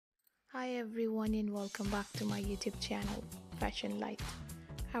Hi everyone and welcome back to my YouTube channel Fashion Light.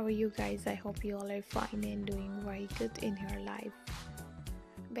 How are you guys? I hope you all are fine and doing very good in your life.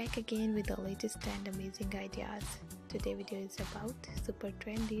 Back again with the latest and amazing ideas. Today's video is about super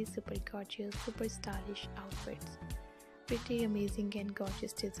trendy, super gorgeous, super stylish outfits. Pretty amazing and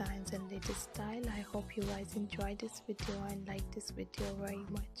gorgeous designs and latest style. I hope you guys enjoy this video and like this video very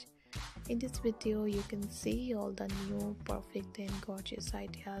much. In this video you can see all the new perfect and gorgeous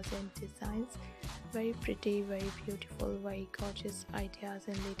ideas and designs. Very pretty, very beautiful, very gorgeous ideas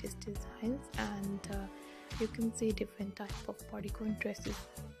and latest designs, and you can see different type of bodycon dresses.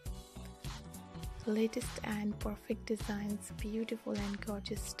 Latest and perfect designs, beautiful and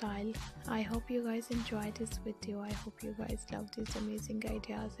gorgeous style. I hope you guys enjoy this video. I hope you guys love these amazing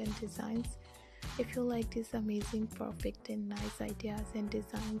ideas and designs. If you like these amazing, perfect and nice ideas and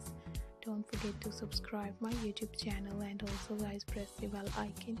designs, don't forget to subscribe my YouTube channel, and also guys press the bell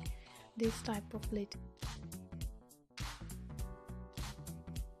icon. This type of latest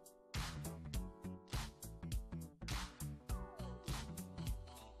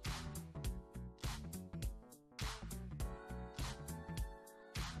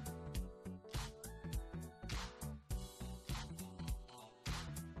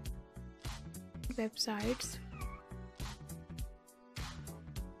websites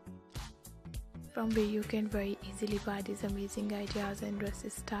from where you can very easily buy these amazing ideas and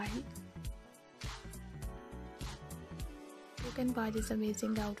dresses style. You can buy these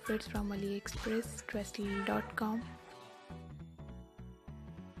amazing outfits from AliExpress, dressly.com,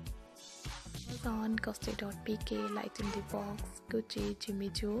 Amazon, Costa.pk, Light in the Box, Gucci, Jimmy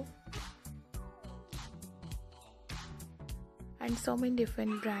Choo, and so many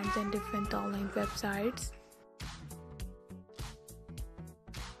different brands and different online websites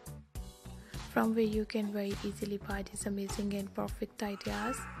from where you can very easily buy these amazing and perfect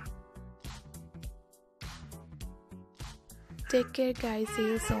ideas. Take care guys, see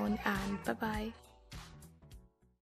you soon and bye bye.